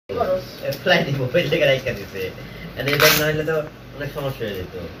Fly দিব ওই জায়গায় রাইখা দিতে আর এই ব্যাগ না হলে তো অনেক সমস্যা হয়ে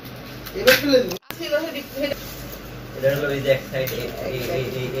যেত এবার ফেলে দিন এটা হলো এই যে এক সাইড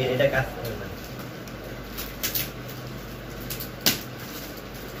এটা কাজ করে না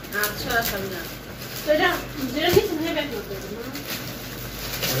আচ্ছা সামনে তো এটা যেটা কিছু ভেবে ব্যাগ করতে হবে না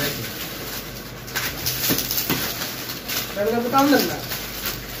ব্যাগটা তো কাম দেন না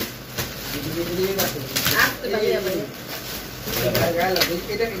দিয়ে কাটতে আস্তে বাইরে বাইরে গায় লাগে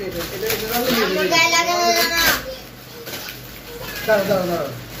এটা গায় লাগে না দাঁড়াও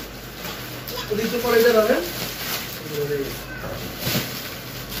ওদিক তো পরে যা হবে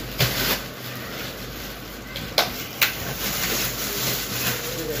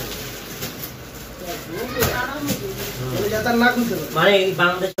মানে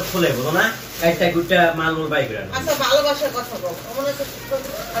বাংলাদেশ খুলে বলো না একটা গুটা মাল মোর বাইক রান আচ্ছা ভালোবাসার কথা বল মনে তো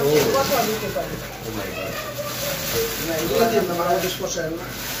কথা দিতে পারি ও মাই গড না এগুলো দিয়ে না বাংলাদেশ পোষায় না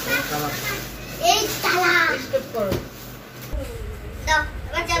এই তালা স্টপ করো দাও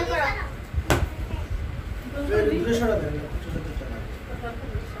এবার চালু করো দূরে সরা দেন ছোট ছোট চালা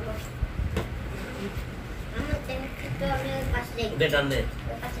আমরা তেল তো আমি পাশে দেই দেন দে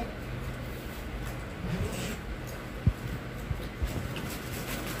পাশে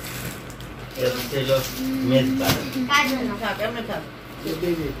चलो मेज पर काय ना था हमने था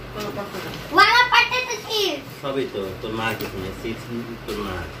वाला पट्टे तो थी सभी तो मार्केट में सीट्स तो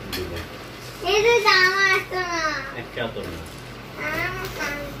ना दिले ये जो सामान तो ना अच्छा तो ना हम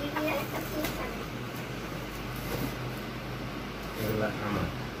शांति की ऐसा पूछा এগুলা আমার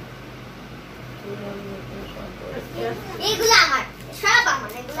এগুলা আমার সব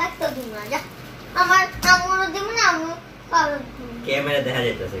আমার এগুলা তো দিন না যা আমার আমরও দেব না আমু ক্যামেরা দেখা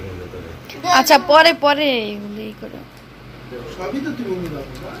যাইতেছে কিন্তু আচ্ছা পরে পরে এগুলো এই করো সবই তো তুমি নিবা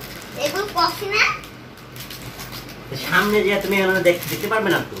না এগুলো কফি না সামনে যে তুমি এখানে দেখতে পারবে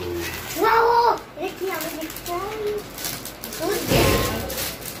না তো ওয়াও দেখি আমি দেখতে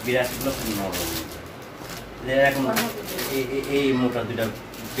বিরাট ব্লক নরম এরকম এই মোটা দুটো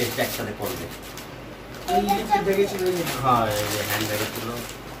পেস্ট একসাথে করবে এই দেখেছি হ্যাঁ এই যে হ্যান্ড ব্যাগে ছিল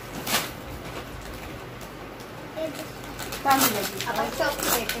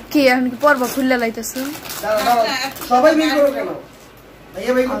কি আমি পর্ব খুললে লাইতেছ সবাই মিল করো কেন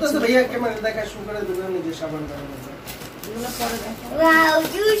ভাইয়া ভাই করতেছে ভাইয়া ক্যামেরা দেখা শুরু করে দিবেন নিজে সাবান দাও এগুলো পরে দেখো ওয়াও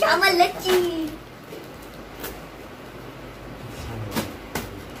ইউ সাবান লচ্ছি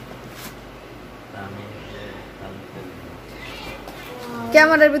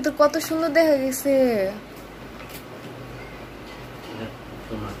ক্যামেরার ভিতর কত সুন্দর দেখা গেছে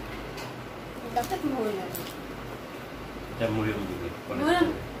মরিয়ম দিদি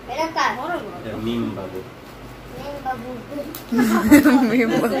এটা কার এটা মিম বাবু মিম বাবু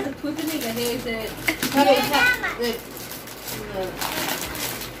খুঁজে নিয়ে গেছে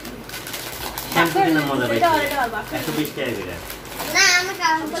শ্যাম্পু কিনা মজা পাইছে 120 টাকা করে না আমি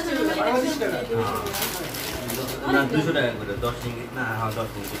কাম করতে 120 টাকা না 200 টাকা করে 10 রিঙ্গিত না হ্যাঁ 10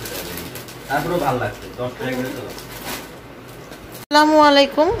 রিঙ্গিত টাকা তারপরেও ভালো লাগছে 10 টাকা করে তো আসসালামু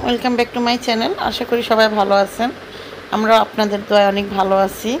আলাইকুম welcome back to my channel আশা করি সবাই ভালো আছেন আমরা আপনাদের দয়ায় অনেক ভালো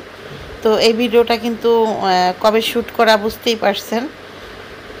আছি তো এই ভিডিওটা কিন্তু কবে শ্যুট করা বুঝতেই পারছেন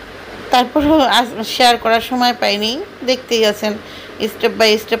তারপরও শেয়ার করার সময় পাইনি দেখতেই আছেন স্টেপ বাই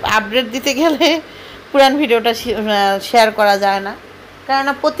স্টেপ আপডেট দিতে গেলে পুরান ভিডিওটা শেয়ার করা যায় না কারণ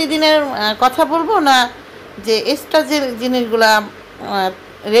প্রতিদিনের কথা বলবো না যে এক্সট্রা যে জিনিসগুলো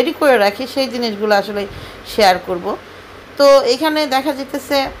রেডি করে রাখি সেই জিনিসগুলো আসলে শেয়ার করব তো এখানে দেখা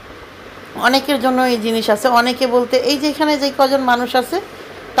যেতেছে অনেকের জন্য এই জিনিস আছে অনেকে বলতে এই যে এখানে যে কজন মানুষ আছে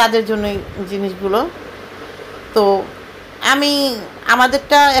তাদের জন্য এই জিনিসগুলো তো আমি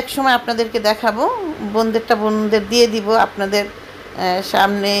আমাদেরটা একসময় আপনাদেরকে দেখাবো বোনদের দিয়ে দিব আপনাদের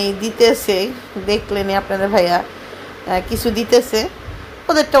সামনেই দিতেছে দেখলেনি আপনাদের ভাইয়া কিছু দিতেছে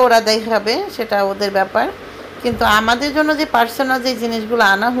ওদেরটা ওরা দেখাবে সেটা ওদের ব্যাপার কিন্তু আমাদের জন্য যে পার্সোনাল যে জিনিসগুলো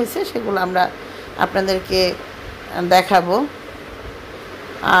আনা হয়েছে সেগুলো আমরা আপনাদেরকে দেখাবো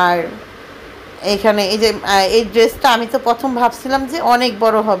আর এইখানে এই যে এই ড্রেসটা আমি তো প্রথম ভাবছিলাম যে অনেক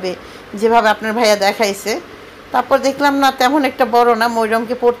বড় হবে যেভাবে আপনার ভাইয়া দেখাইছে তারপর দেখলাম না তেমন একটা বড় না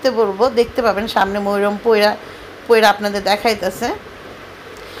ময়ূরমকে পরতে বলবো দেখতে পাবেন সামনে ময়ূরম পয়রা আপনাদের দেখাইতেছে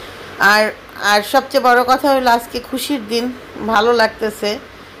আর আর সবচেয়ে বড় কথা হলো আজকে খুশির দিন ভালো লাগতেছে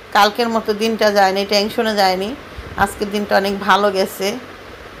কালকের মতো দিনটা যায়নি টেনশনে যায়নি আজকের দিনটা অনেক ভালো গেছে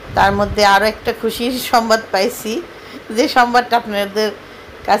তার মধ্যে আরও একটা খুশির সংবাদ পাইছি যে সংবাদটা আপনাদের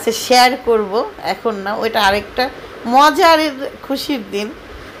কাছে শেয়ার করব এখন না ওইটা আরেকটা মজার খুশির দিন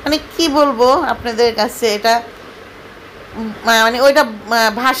মানে কি বলবো আপনাদের কাছে এটা মানে ওইটা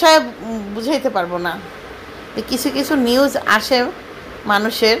ভাষায় বুঝাইতে পারবো না কিছু কিছু নিউজ আসে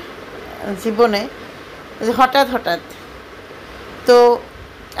মানুষের জীবনে হঠাৎ হঠাৎ। তো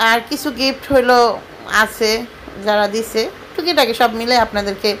আর কিছু গিফট হইলো আছে যারা দিছে, টুকিটাকি সব মিলে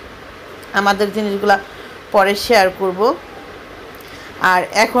আপনাদেরকে আমাদের জিনিসগুলা পরে শেয়ার করব। আর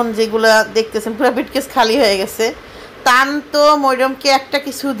এখন যেগুলা দেখতেছেন পুরো বিটকেস খালি হয়ে গেছে। তান তো মরিয়মকে একটা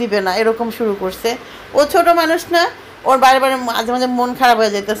কিছু দিবে না এরকম শুরু করছে। ও ছোট মানুষ না, ওর বারে বারে মাঝে মাঝে মন খারাপ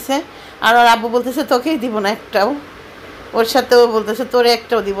হয়ে যাইতেছে। আর ওর আব্বু বলতেছে তোকেই দিব না একটাও, ওর সাথেও বলতেছে তোরে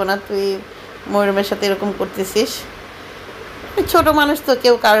একটাও দিব না, তুই মরিয়মের সাথে এরকম করতেছিস। ছোট মানুষ তো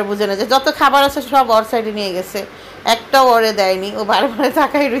কেউ কারোর বুঝে না, যে যত খাবার আছে সব ওর সাইডে নিয়ে গেছে, একটাও ওরে দেয়নি। ও বারে বারে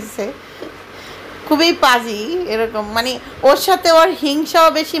তাকাই রয়েছে, খুবই পাজি এরকম। মানে ওর সাথে ওর হিংসাও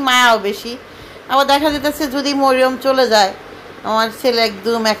বেশি, মায়াও বেশি। আবার দেখা যেতেছে যদি মরিয়ম চলে যায় আমার ছেলে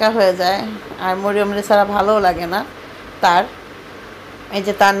একদম একা হয়ে যায়, আর মরিয়মের ছাড়া ভালোও লাগে না তার। এই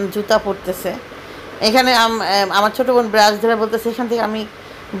যে তার জুতা পরতেছে, এখানে আমার ছোটো বোন ব্রাশ ধরে বলতেছে এখান থেকে আমি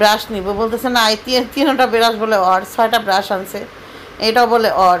ব্রাশ নিব, বলতেছে না এই তিনটা ব্রাশ বলে ওর, 6টা ব্রাশ আনছে, এটাও বলে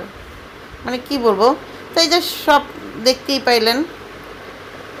ওর। মানে কি বলবো। তো এই যে সব দেখতেই পাইলেন।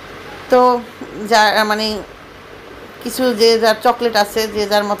 তো যা মানে কিছু যে যার চকলেট আছে, যে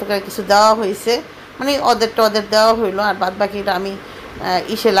যার মতো করে কিছু দেওয়া হয়েছে, মানে ওদেরটা ওদের দেওয়া হইলো। আর বাদ বাকিটা আমি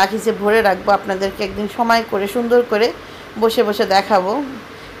ইসে লাখিসে ভরে রাখবো, আপনাদেরকে একদিন সময় করে সুন্দর করে বসে বসে দেখাবো।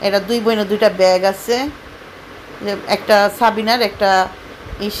 এটা 2 বোনের 2টা ব্যাগ আছে, যে একটা সাবিনার একটা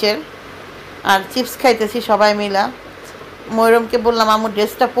ইসের। আর চিপস খাইতেছি সবাই মিলা। ময়ূরমকে বললাম আমু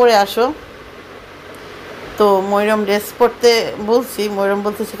ড্রেসটা পরে আসো, তো ময়ূরম ড্রেস পরতে বলছি। ময়ূরম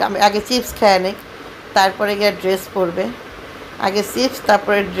বলতেছি আমি আগে চিপস খেয়ে নিই, তারপরে গিয়ে ড্রেস পরবে। আগে চিপস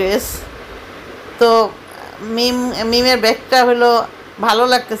তারপরে ড্রেস। তো মিমের ব্যাগটা হলো ভালো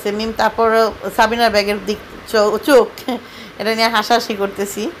লাগতেছে। মিম তারপর সাবিনার ব্যাগের দিক চোখ এটা নিয়ে হাসাহাসি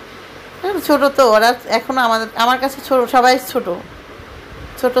করতেছি। ছোটো তো ওরা এখনও আমার কাছে ছোটো, সবাই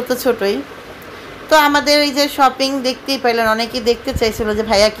ছোটো তো ছোটোই। তো আমাদের এই যে শপিং দেখতেই পাইলেন, অনেকেই দেখতে চাইছিল যে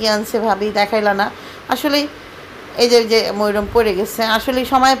ভাইয়া কী আনছে, ভাবি দেখাইল না। আসলেই এই যে ময়ূরম পড়ে গেছে, আসলেই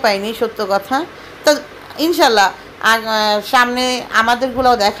সময় পাইনি সত্য কথা। তো ইনশাল্লাহ আর সামনে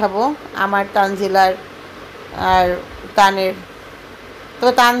আমাদেরগুলোও দেখাবো, আমার তানজিলার আর তানের।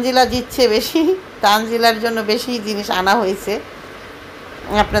 তবে তানজিলা জিতছে বেশি, তানজিলার জন্য বেশি জিনিস আনা হয়েছে।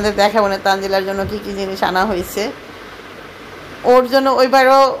 আপনাদের দেখাবো না তানজিলার জন্য কী কী জিনিস আনা হয়েছে। ওর জন্য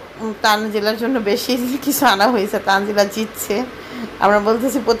ওইবারও তানজিলার জন্য বেশি কিছু আনা হয়েছে। তানজিলা জিতছে, আমরা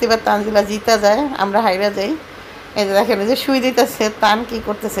বলতেছি প্রতিবার তানজিলা জিতা যায়, আমরা হাইরা যাই। এই যে দেখেন যে শুই দিতেছে, তান কী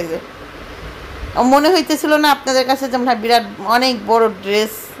করতেছে, যে মনে হইতেছিল না আপনাদের কাছে যে মনে হয় বিরাট অনেক বড়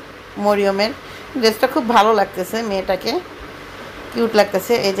ড্রেস মরিয়মের। ড্রেসটা খুব ভালো লাগতেছে, মেয়েটাকে কিউট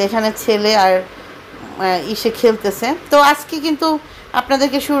লাগতেছে। এই যে এখানে ছেলে আর ইসে খেলতেছে। তো আজকে কিন্তু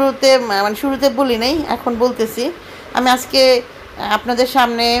আপনাদেরকে শুরুতে বলি নাই, এখন বলতেছি। আমি আজকে আপনাদের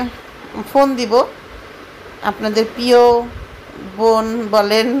সামনে ফোন দিব, আপনাদের প্রিয় বোন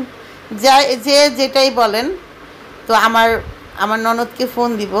বলেন, যে যেটাই বলেন। তো আমার ননদকে ফোন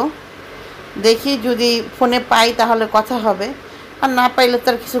দিব, দেখি যদি ফোনে পাই তাহলে কথা হবে, আর না পাইলে তো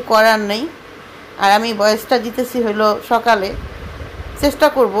আর কিছু করার নেই। আর আমি ভয়েসটা দিতেছি হইলো সকালে, চেষ্টা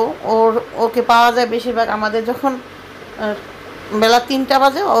করব ওকে পাওয়া যায়। বেশিরভাগ আমাদের যখন বেলা 3টা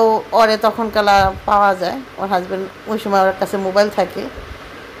বাজে ওরে তখন কালা পাওয়া যায়। ওর হাজব্যান্ড ওই সময় ওর কাছে মোবাইল থাকে,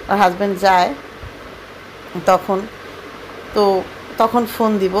 ওর হাজব্যান্ড যায় তখন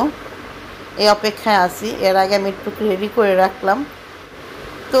ফোন দিব। এই অপেক্ষায় আছি। এর আগে আমি একটু রেডি করে রাখলাম।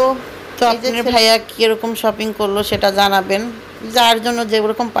 তো আপনার ভাইয়া কীরকম শপিং করলো সেটা জানাবেন। যার জন্য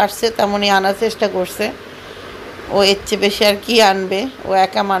যেরকম পারছে তেমনই আনার চেষ্টা করছে। ও এর চেয়ে বেশি আর কি আনবে, ও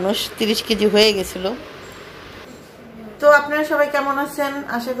একা মানুষ, 30 কেজি হয়ে গেছিল। তো আপনারা সবাই কেমন আছেন?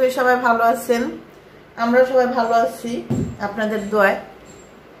 আশা করি সবাই ভালো আছেন, আমরা সবাই ভালো আছি আপনাদের দোয়ায়।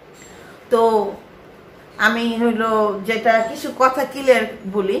 তো আমি হইলো যেটা কিছু কথা ক্লিয়ার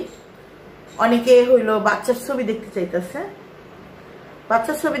বলি, অনেকে হইলো বাচ্চার ছবি দেখতে চাইতেছে।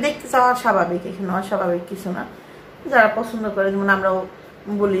 বাচ্চার ছবি দেখতে চাওয়া স্বাভাবিক, এখানে অস্বাভাবিক কিছু না। যারা পছন্দ করে, যেমন আমরাও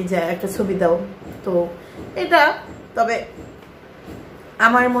বলি যে একটা ছবি দাও, তো এটা। তবে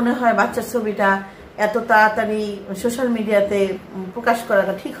আমার মনে হয় বাচ্চার ছবিটা এত তাড়াতাড়ি সোশ্যাল মিডিয়াতে প্রকাশ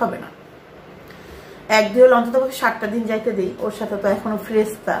করাটা ঠিক হবে না। 1-2 হলে অন্তত 7টা দিন যাইতে দিই, ওর সাথে তো এখনো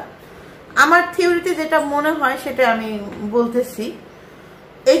ফ্রেশটা। আমার থিওরিতে যেটা মনে হয় সেটা আমি বলতেছি।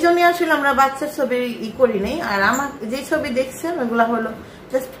 এই জন্যই আসলে আমরা বাচ্চার ছবি করি নেই। আর আমার যে ছবি দেখছেন ওইগুলা হলো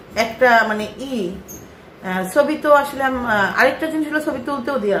জাস্ট একটা মানে ছবি। তো আসলে আরেকটা জিনিস হলো ছবি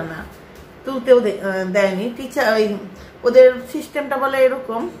তুলতেও দেয়নি টিচার। ওদের সিস্টেমটা বলে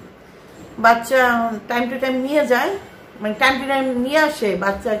এরকম, বাচ্চা টাইম টু টাইম নিয়ে যায়, মানে টাইম টু টাইম নিয়ে আসে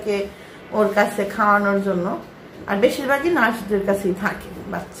বাচ্চাকে ওর কাছে খাওয়ানোর জন্য। আর বেশিরভাগই নার্সদের কাছেই থাকে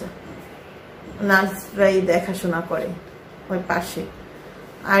বাচ্চা, নার্সরাই দেখাশোনা করে ওই পাশে।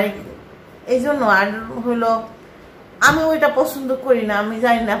 আর এই জন্য আর হলো আমি ওইটা পছন্দ করি না। আমি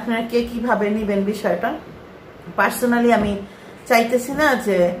জানি না আপনারা কে কিভাবে নিবেন বিষয়টা। পার্সোনালি আমি চাইতেছি না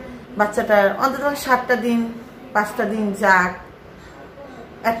যে বাচ্চাটার অন্তত 7টা দিন 5টা দিন যাক।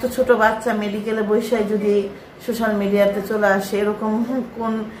 এত ছোট বাচ্চা মেডিকেলে বসে যদি সোশ্যাল মিডিয়াতে চলে আসে এরকম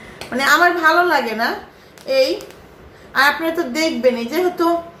কোন মানে আমার ভালো লাগে না এই। আর আপনারা তো দেখবেনই যেহেতু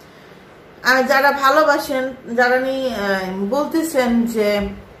যারা ভালোবাসেন, যারা বলতেছেন যে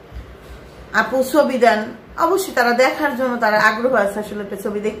আপু ছবি দেন, অবশ্যই তারা দেখার জন্য তারা আগ্রহ আছে। আসলে একটা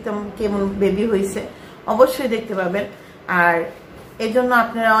ছবি দেখতাম কেমন বেবি হয়েছে, অবশ্যই দেখতে পাবেন। আর এই জন্য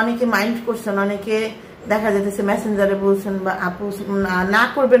আপনারা অনেকে মাইন্ড করছেন, অনেকে দেখা যেতেছে মেসেঞ্জারে বলছেন বা আপু না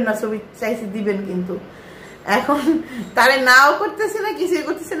করবেন না, ছবি চাইছে দিবেন, কিন্তু এখন তারে নাও করতেছে না, কিছুই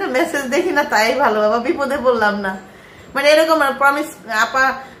করতেছে না, মেসেজ দেখি না তাই ভালো, বাবা বিপদে বললাম না, মানে এরকম প্রমিস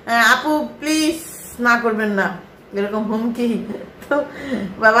আপু প্লিজ না করবেন না, এরকম হুমকি। তো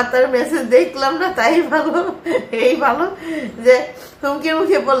বাবা তার মেসেজ দেখলাম না তাই ভালো, এই ভালো যে হুমকির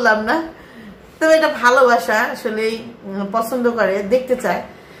মুখে বললাম না। তো এটা ভালোবাসা, আসলে পছন্দ করে, দেখতে চায়।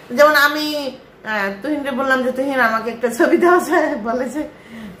 যেমন আমি তুহিনকে বললাম যে তুহিন আমাকে একটা ছবি দেওয়া যায়, বলে যে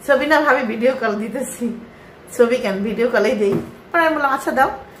ছবি না ভাবি ভিডিও কল দিতেছি। ছবি কেন, ভিডিও কলেই দেই। পরে আমি বললাম আচ্ছা দাও,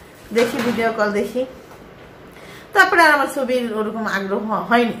 দেখি ভিডিও কল দেখি। তারপরে আর আমার ছবির ওরকম আগ্রহ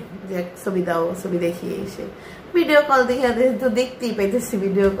হয়নি যে ছবি দাও, ছবি দেখি এসে ভিডিও কল দেখে তো দেখতেই পাইতেছি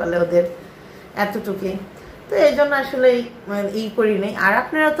ভিডিও কলে ওদের এতটুকুই। তো এই জন্য আসলে ই করি নাই। আর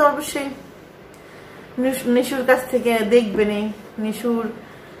আপনারা তো অবশ্যই নিশুর কাছ থেকে দেখবেনই।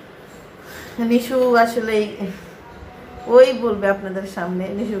 নিশু আসলে ওই বলবে আপনাদের সামনে,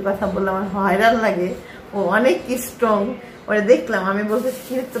 নিশুর কথা বললে আমার হয়রান লাগে, ও অনেক স্ট্রং। ওরা দেখলাম আমি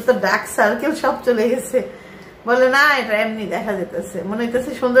বলতেছি তো ডার্ক সার্কেল সব চলে গেছে, বলে না এটা এমনি দেখা যেতেছে, মনে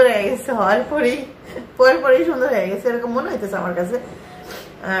হইতেছে সুন্দর হয়ে গেছে, হওয়ার পরেই সুন্দর হয়ে গেছে, এরকম মনে হইতেছে আমার কাছে।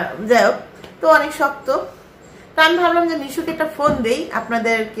 যাই হোক, তো অনেক শক্ত। তো আমি ভাবলাম যে নিশুকে একটা ফোন দেই,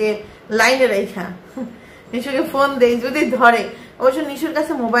 আপনাদেরকে লাইনে রেখা নিশুকে ফোন দেই যদি ধরে। অবশ্য নিশুর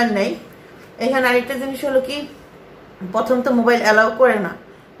কাছে মোবাইল নেই। এখানে আরেকটা জিনিস হলো কি, প্রথম তো মোবাইল অ্যালাউ করে না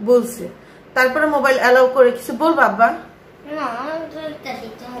বলছে, তারপরে মোবাইল অ্যালাউ করে। কিছু বলবো আব্বা?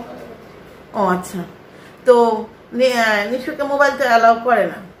 ও আচ্ছা, তো নিশুকে মোবাইল তো অ্যালাউ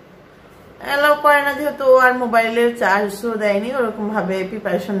করে না যেহেতু আর মোবাইলের চার্জও দেয়নি, ওরকম ভাবে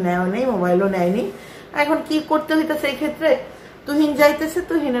প্রিপারেশন নেওয়া নেই, মোবাইলও নেয়নি। এখন কি করতে হইতেছে এই ক্ষেত্রে, তুহিন যাইতেছে,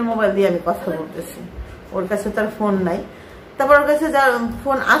 তুহিনের মোবাইল দিয়ে আমি কথা বলতেছি, ওর কাছে তার ফোন নাই। তারপর ওর কাছে যার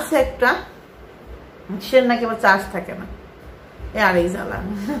ফোন আছে একটা, সে নাকি আবার চার্জ থাকে না, আর এই জ্বালা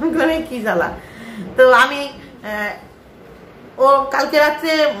কি জ্বালা। তো আমি ও কালকে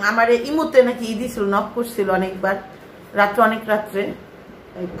রাত্রে আমার ইমুতে নাকি দিছিল, নক করছিল অনেকবার রাত্রে, অনেক রাত্রে,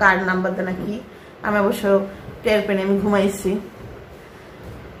 কার নাম্বার দেয় নাকি, আমি অবশ্য টের পেনে আমি ঘুমাইছি।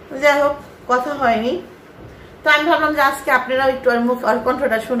 যাই হোক, কথা হয়নি। তো আমি ভাবলাম যে আজকে আপনারাও একটু ওর মুখ, ওর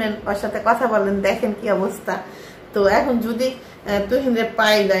কণ্ঠটা শুনেন, ওর সাথে কথা বলেন, দেখেন কি অবস্থা। তো এখন যদি তুহিনরে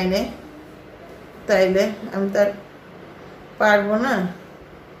পাই লাইনে, তাইলে আমি তার পারবো না।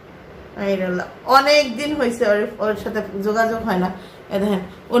 অনেক দিন হয়েছে ওর সাথে যোগাযোগ হয় না। দেখেন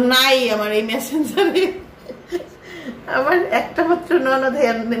ও নাই আমার এই মেসেঞ্জারে, আমার একটা মাত্র ননদ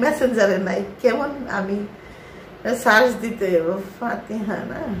মেসেঞ্জারে নাই। কেমন আমি সার্চ দিতে ফাতিহা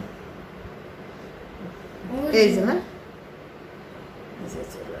না, এই যে না,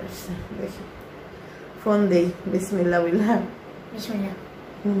 চলে আসছে, দেখি ফোন দেই। বিসমিল্লাহ বিল্লাহ,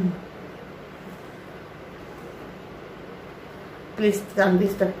 প্লিজ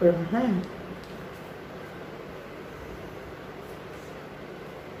ডিস্টার্ব করবেন। হ্যাঁ,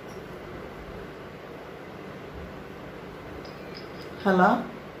 হ্যালো,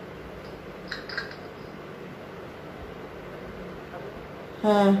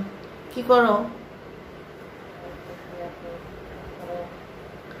 হ্যাঁ কি করো?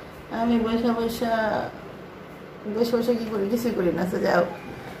 আমি বসে কি করি, কিছুই করি না। যাও,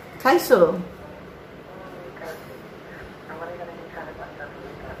 খাইছো?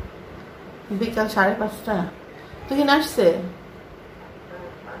 বিকাল 5:30। তুই না আসছে?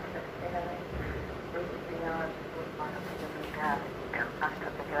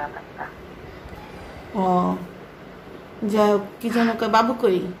 ও যাই হোক, কি যেন বাবু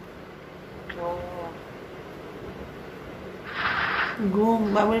কই? ঘুম,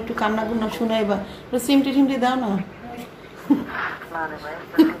 বাবুর একটু কান্না গুন্না শুনাইবা, সিমটি টিমটি দাও না।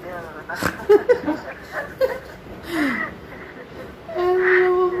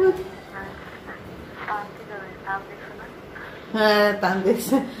 হ্যাঁ, তান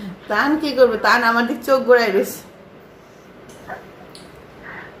দেখছে। তান কি করবে, তান আমার দিক চোখ গোড়ায় রয়েছে।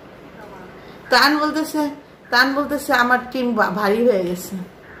 তান বলতেছে আমার টিম ভারী হয়ে গেছে।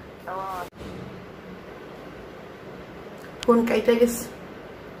 ফোন কাইটা গেছে।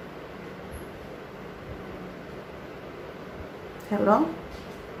 হ্যালো,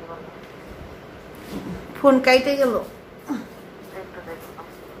 ফোন কাইটে গেল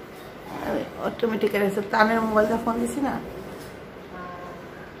অটোমেটিক। তানের মোবাইলটা ফোন দিছি না।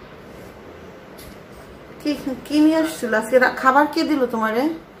 কি নিয়ে আসছিল আজকে? খাবার কে দিল তোমারে?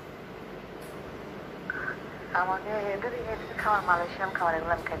 আমাকে খাবার, মালয়েশিয়ান খাবার,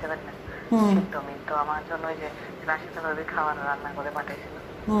 এগুলো আমি খাইতে পারি না। তো আমার জন্য ওই যে রাশিদ ভাবে খাবার রান্না করে পাঠাইছিল।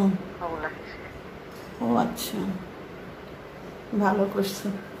 ও আচ্ছা, ভালো করছো।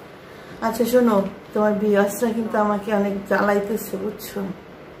 আচ্ছা শোনো, তোমার ভিউয়ার্সরা কিন্তু আমাকে অনেক জ্বালাইতেছে, বুঝছো?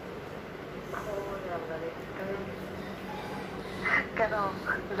 কেন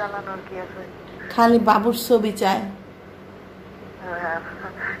জ্বালানোর কি আছে? খালি বাবুর ছবি চায়।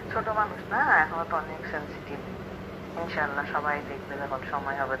 ছোট মানুষ না, এখনো তো অনেক সেনসিটিভ। ইনশাআল্লাহ সবাই দেখবে যখন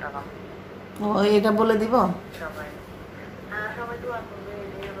সময় হবে তখন। ও এটা বলে দিব সবাই। সবাই দোয়া করবে,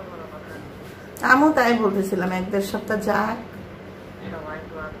 এই হলো বড় কথা। আমিও তাই বলতেছিলাম, 1-1.5 সপ্তাহ যাক, সবাই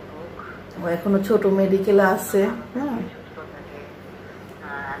দোয়া করুক। ও এখনো ছোট মেডিকেলে আছে। হ্যাঁ, সুস্থ থাকে।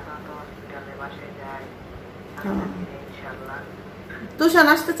 এখন তো হসপিটালে বাসে যায়। ইনশাআল্লাহ। তুষান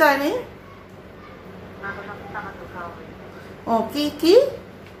আসতে চায়নি? না তো সব তো খাওয়া হয়েছে। ও কি কি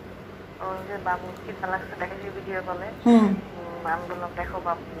ওই যে বাবু কি ভালো লাগছে দেখেছি ভিডিও কলে। আমি বললাম দেখো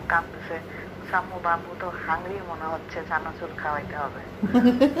বাবু কাঁদতেছে। সামু বাবু তো হাংরি মনে হচ্ছে, চানাচুর খাওয়াইতে হবে।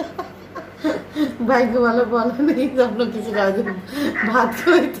 ভাগ্য ভালো বলো নেই, আপনার কিছু ভাত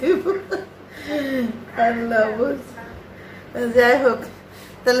খাওয়াইতে। আল্লাহ, যাই হোক,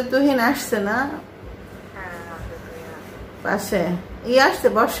 তাহলে তুহিন আসছে না? পাশে আসছে,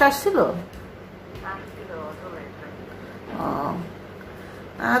 বর্ষা আসছিল। ও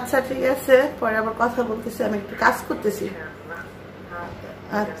আচ্ছা, ঠিক আছে, পরে আবার কথা বলতেছি, আমি একটু কাজ করতেছি।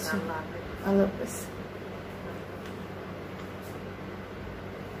 আচ্ছা, আল্লাহ হাফেজ।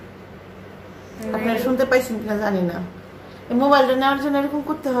 আপনারা শুনতে পাইছেন কিনা জানি না, এই মোবাইলটা নেওয়ার জন্য এরকম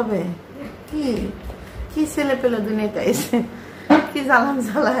করতে হবে? কি কি ছেলে পেলে দুনিয়াতে এসে কি জ্বালান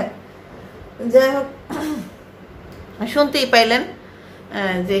জ্বালায়। যাই হোক, শুনতেই পাইলেন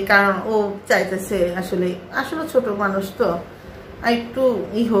যে কারণ ও চাইতেছে, আসলে ছোট মানুষ তো, একটু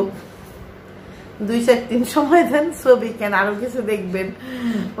হোক, 2-4 দিন সময় দেন, ছবি কেন আরো কিছু দেখবেন,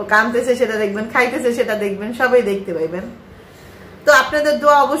 ও কাঁদতেছে সেটা দেখবেন, খাইতেছে সেটা দেখবেন, সবাই দেখতে পাইবেন। তো আপনাদের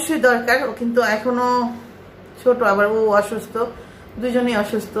দোয়া অবশ্যই দরকার। ও কিন্তু এখনো ছোট, আবার ও অসুস্থ, দুজনেই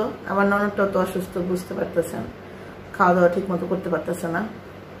অসুস্থ, আবার ননদটাও তো অসুস্থ, বুঝতে পারতেছেন, খাওয়া দাওয়া ঠিক মতো করতে পারতেছে না।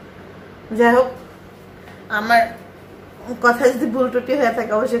 যাই হোক, আমার কথা যদি ভুল টুটি হয়ে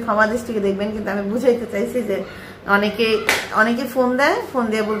থাকে অবশ্যই ক্ষমা দৃষ্টিকে দেখবেন, কিন্তু আমি বুঝাইতে চাইছি যে অনেকে ফোন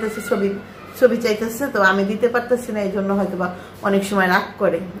দিয়ে বলতেছে ছবি চাইতেছে, তো আমি দিতে পারতেছি না, এই জন্য হয়তো বা অনেক সময় রাগ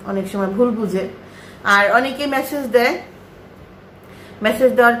করে, অনেক সময় ভুল বুঝে। আর অনেকে মেসেজ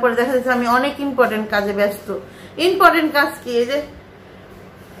দেওয়ার পরে দেখা যাচ্ছে আমি অনেক ইম্পর্টেন্ট কাজে ব্যস্ত। ইম্পর্টেন্ট কাজ কি? এই যে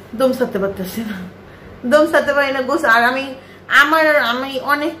দম সারতে পারতেছি না, গোছ। আর আমি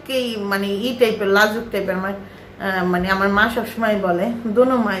অনেককেই মানে টাইপের লাজুক টাইপের, মানে আমার মা সবসময় বলে,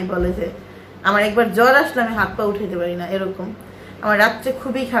 দোনো মাই বলে যে আমার একবার জ্বর আসলে আমি হাত পা উঠাইতে পারি না, এরকম। আমার রাত্রে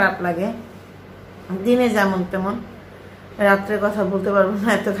খুবই খারাপ লাগে, দিনে যেমন তেমন, রাত্রের কথা বলতে পারবো না,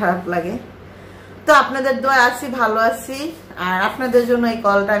 এত খারাপ লাগে। তো আপনাদের দোয়া আছি, ভালো আছি। আর আপনাদের জন্য এই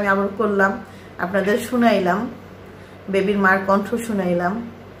কলটা আমি আবার করলাম, আপনাদের শুনাইলাম, বেবির মার কণ্ঠ শুনাইলাম।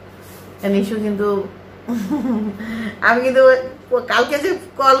 নিশু কিন্তু আমি কিন্তু কালকে যে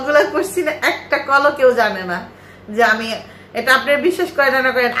কলগুলো করছি না, একটা কলও কেউ জানে না যে আমি এটা, আপনারা বিশ্বাস করেন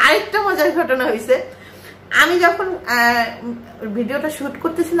না করেন। আরেকটা মজার ঘটনা হয়েছে, আমি যখন ভিডিওটা শুট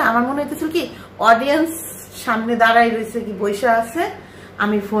করতেছি না, আমার মনে হইতেছিল কি অডিয়েন্স সামনে দাঁড়াই রয়েছে, কি বৈশা আছে,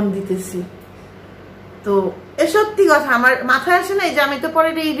 আমি ফোন দিতেছি। তো এ সত্যি কথা, আমার মাথায় আসে নাই যে আমি তো পরে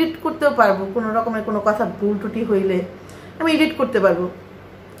এটা এডিট করতেও পারবো, কোনো রকমের কোনো কথা ভুল টুটি হইলে আমি এডিট করতে পারবো,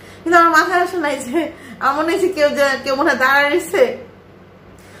 কিন্তু আমার মাথায় আসে নাই যে আমার মনে হয়েছে কেউ মনে হয় দাঁড়ায় রয়েছে,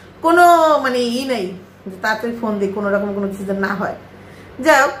 কোনো মানে নেই যে তাড়াতাড়ি ফোন দিই, কোনো রকম কোনো কিছু না হয়।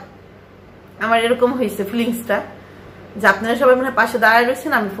 যাই হোক, আমার এরকম হয়েছে ফিলিংসটা যে আপনারা সবাই মনে হয় পাশে দাঁড়ায়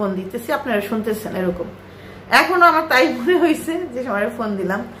রয়েছেন, আমি ফোন দিতেছি, আপনারা শুনতেছেন, এরকম। এখনো আমার তাই মনে হয়েছে যে সবাই ফোন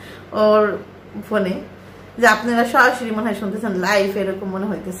দিলাম ওর ফোনে, যে আপনারা সরাসরি মনে হয় শুনতেছেন, লাইভ, এরকম মনে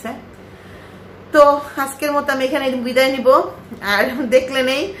হইতেছে। তো আজকের মতো আমি এখানে বিদায় নিব। আর দেখলে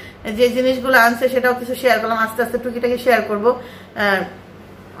নেই যে জিনিসগুলো আনছে সেটাও কিছু শেয়ার করলাম, আস্তে আস্তে টুকিটাকি শেয়ার করব।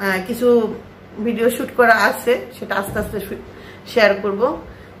 কিছু ভিডিও শুট করা আছে, সেটা আস্তে আস্তে শেয়ার করব।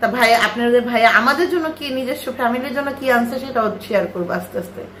 তা ভাইয়া আমাদের জন্য কি, নিজস্ব ফ্যামিলির জন্য কি আনছে সেটাও শেয়ার করবো আস্তে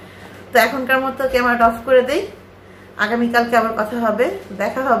আস্তে। তো এখনকার মতো ক্যামেরাটা অফ করে দেই। আগামীকালকে আবার কথা হবে,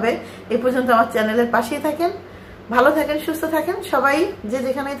 দেখা হবে। এই পর্যন্ত আমার চ্যানেলের পাশেই থাকেন, ভালো থাকেন, সুস্থ থাকেন সবাই, যে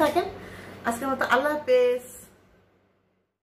যেখানেই থাকেন। আজকের মতো আল্লাহ হাফেজ।